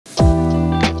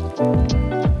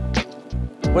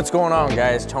What's going on,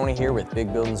 guys? Tony here with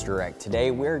Big Buildings Direct.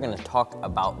 Today we're going to talk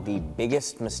about the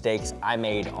biggest mistakes I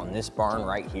made on this barn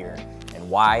right here and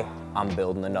why I'm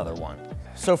building another one.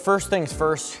 So first things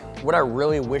first, what I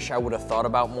really wish I would have thought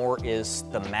about more is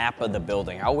the map of the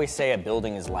building. I always say a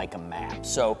building is like a map.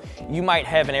 So you might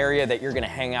have an area that you're going to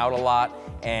hang out a lot,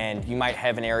 and you might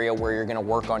have an area where you're going to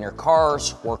work on your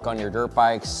cars, work on your dirt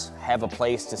bikes, have a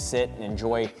place to sit and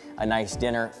enjoy a nice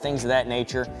dinner, things of that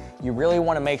nature. You really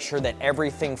want to make sure that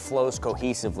everything flows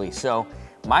cohesively. So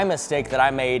my mistake that I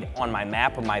made on my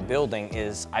map of my building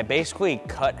is I basically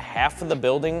cut half of the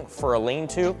building for a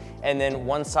lean-to, and then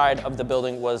one side of the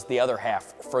building was the other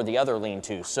half for the other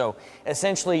lean-to. So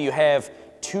essentially you have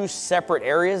two separate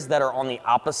areas that are on the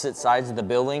opposite sides of the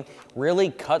building.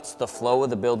 Really cuts the flow of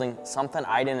the building, something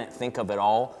I didn't think of at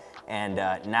all. And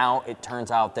now it turns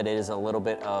out that it is a little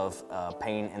bit of a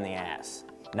pain in the ass.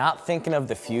 Not thinking of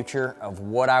the future of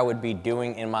what I would be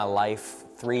doing in my life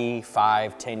 3,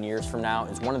 5, 10 years from now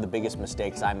is one of the biggest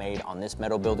mistakes I made on this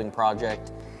metal building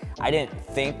project. I didn't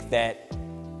think that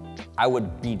I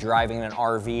would be driving an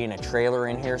RV and a trailer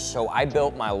in here, so I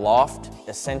built my loft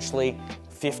essentially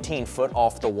 15 foot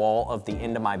off the wall of the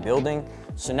end of my building.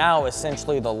 So now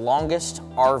essentially the longest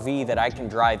RV that I can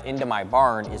drive into my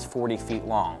barn is 40 feet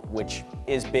long, which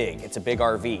is big. It's a big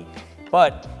RV.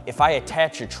 But if I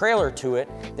attach a trailer to it,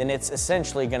 then it's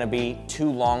essentially gonna be too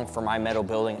long for my metal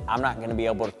building. I'm not gonna be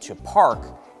able to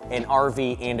park an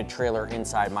RV and a trailer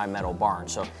inside my metal barn.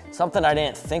 So something I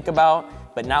didn't think about,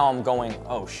 but now I'm going,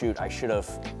 oh shoot, I should have,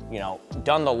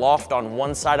 done the loft on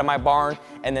one side of my barn,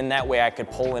 and then that way I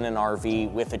could pull in an RV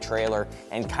with a trailer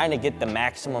and kind of get the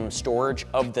maximum storage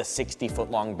of the 60-foot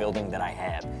long building that I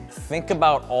have. Think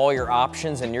about all your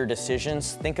options and your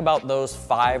decisions. Think about those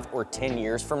 5 or 10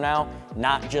 years from now,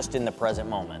 not just in the present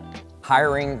moment.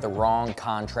 Hiring the wrong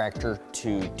contractor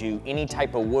to do any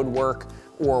type of woodwork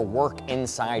or work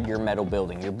inside your metal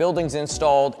building. Your building's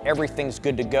installed, everything's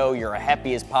good to go, you're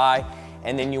happy as pie,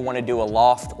 and then you want to do a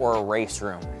loft or a race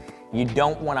room. You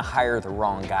don't want to hire the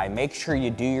wrong guy. Make sure you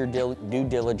do your due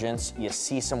diligence. You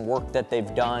see some work that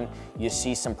they've done. You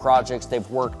see some projects they've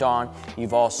worked on.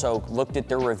 You've also looked at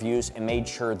their reviews and made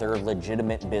sure they're a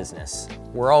legitimate business.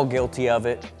 We're all guilty of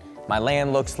it. My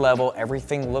land looks level,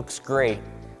 everything looks great.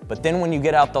 But then when you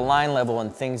get out the line level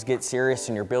and things get serious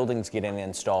and your building's getting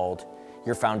installed,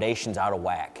 your foundation's out of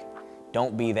whack.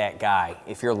 Don't be that guy.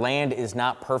 If your land is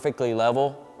not perfectly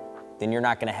level, then you're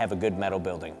not gonna have a good metal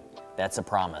building. That's a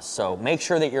promise. So make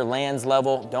sure that your land's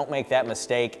level. Don't make that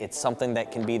mistake. It's something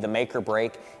that can be the make or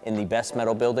break in the best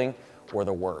metal building or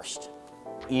the worst.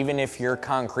 Even if your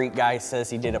concrete guy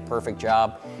says he did a perfect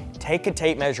job, take a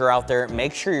tape measure out there,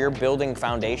 make sure your building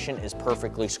foundation is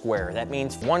perfectly square. That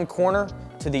means one corner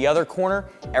to the other corner,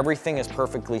 everything is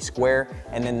perfectly square,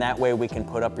 and then that way we can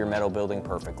put up your metal building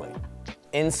perfectly.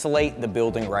 Insulate the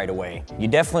building right away. You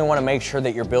definitely want to make sure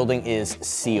that your building is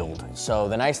sealed. So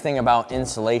the nice thing about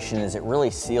insulation is it really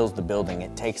seals the building.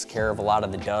 It takes care of a lot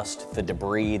of the dust, the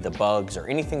debris, the bugs, or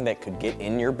anything that could get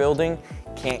in your building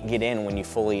can't get in when you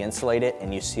fully insulate it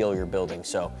and you seal your building.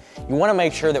 So you want to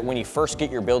make sure that when you first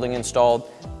get your building installed,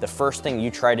 the first thing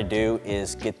you try to do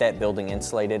is get that building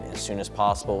insulated as soon as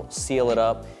possible, seal it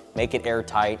up, make it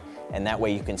airtight, and that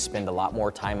way you can spend a lot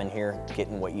more time in here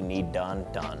getting what you need done.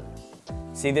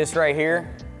 See this right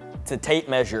here? It's a tape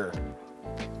measure.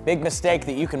 Big mistake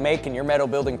that you can make in your metal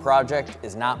building project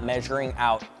is not measuring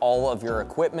out all of your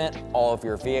equipment, all of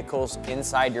your vehicles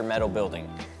inside your metal building.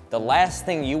 The last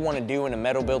thing you want to do in a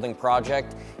metal building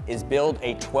project is build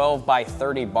a 12 by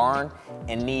 30 barn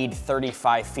and need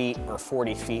 35 feet or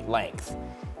 40 feet length.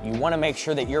 You want to make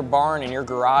sure that your barn and your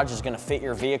garage is going to fit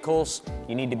your vehicles.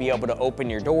 You need to be able to open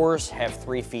your doors, have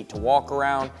 3 feet to walk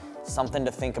around. Something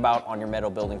to think about on your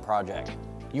metal building project.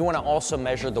 You want to also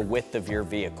measure the width of your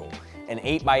vehicle. An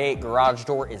 8x8 garage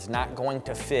door is not going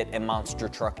to fit a monster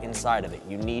truck inside of it.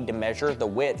 You need to measure the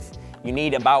width. You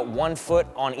need about 1 foot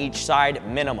on each side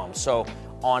minimum. So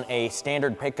on a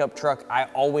standard pickup truck, I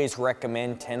always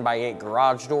recommend 10x8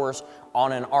 garage doors.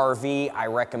 On an RV, I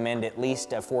recommend at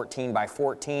least a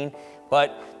 14x14.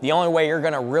 But the only way you're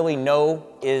gonna really know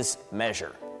is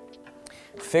measure.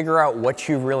 Figure out what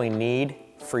you really need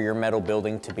for your metal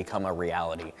building to become a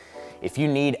reality. If you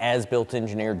need as-built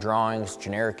engineered drawings,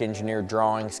 generic engineered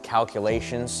drawings,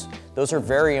 calculations, those are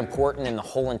very important in the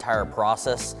whole entire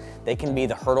process. They can be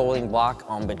the hurdling block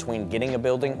on between getting a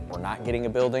building or not getting a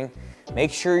building.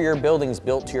 Make sure your building's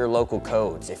built to your local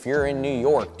codes. If you're in New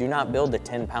York, do not build a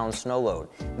 10-pound snow load.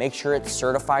 Make sure it's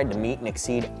certified to meet and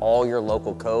exceed all your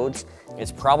local codes.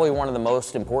 It's probably one of the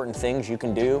most important things you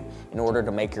can do in order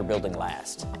to make your building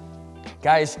last.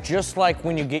 Guys, just like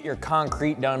when you get your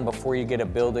concrete done before you get a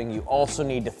building, you also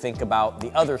need to think about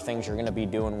the other things you're gonna be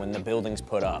doing when the building's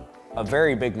put up. A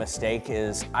very big mistake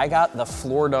is I got the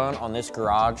floor done on this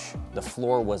garage. The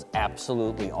floor was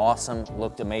absolutely awesome,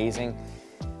 looked amazing.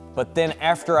 But then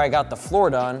after I got the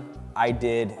floor done, I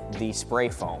did the spray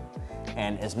foam.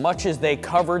 And as much as they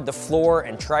covered the floor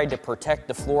and tried to protect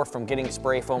the floor from getting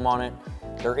spray foam on it,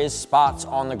 there is spots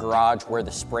on the garage where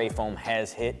the spray foam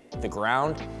has hit the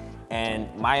ground,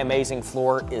 and my amazing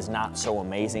floor is not so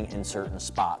amazing in certain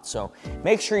spots. So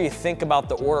make sure you think about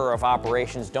the order of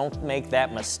operations. Don't make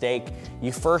that mistake.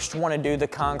 You first wanna do the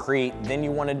concrete, then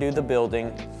you wanna do the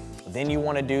building, then you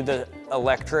wanna do the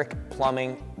electric,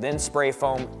 plumbing, then spray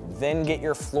foam, then get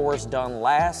your floors done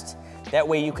last. That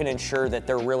way you can ensure that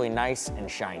they're really nice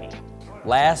and shiny.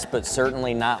 Last but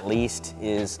certainly not least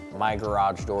is my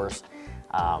garage doors.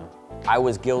 I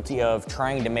was guilty of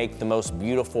trying to make the most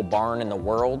beautiful barn in the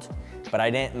world, but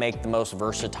I didn't make the most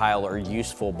versatile or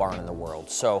useful barn in the world.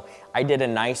 So I did a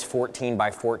nice 14 by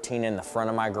 14 in the front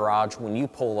of my garage. When you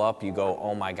pull up, you go,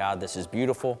 oh my God, this is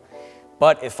beautiful.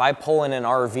 But if I pull in an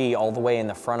RV all the way in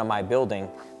the front of my building,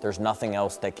 there's nothing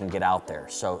else that can get out there.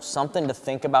 So something to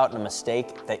think about, and a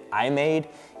mistake that I made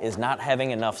is not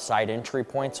having enough side entry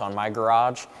points on my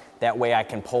garage. That way I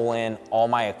can pull in all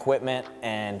my equipment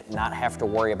and not have to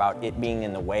worry about it being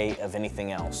in the way of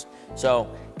anything else.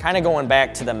 So kind of going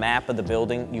back to the map of the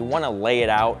building, you want to lay it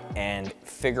out and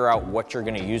figure out what you're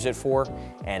going to use it for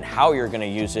and how you're going to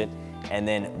use it, and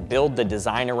then build the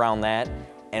design around that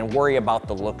and worry about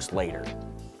the looks later.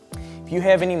 If you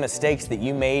have any mistakes that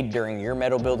you made during your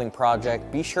metal building project,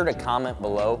 be sure to comment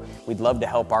below. We'd love to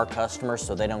help our customers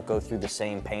so they don't go through the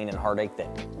same pain and heartache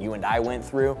that you and I went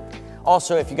through.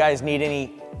 Also, if you guys need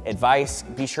any advice,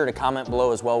 be sure to comment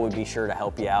below as well. We'd be sure to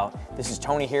help you out. This is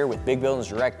Tony here with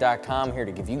BigBuildingsDirect.com, here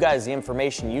to give you guys the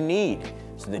information you need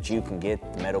so that you can get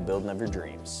the metal building of your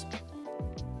dreams.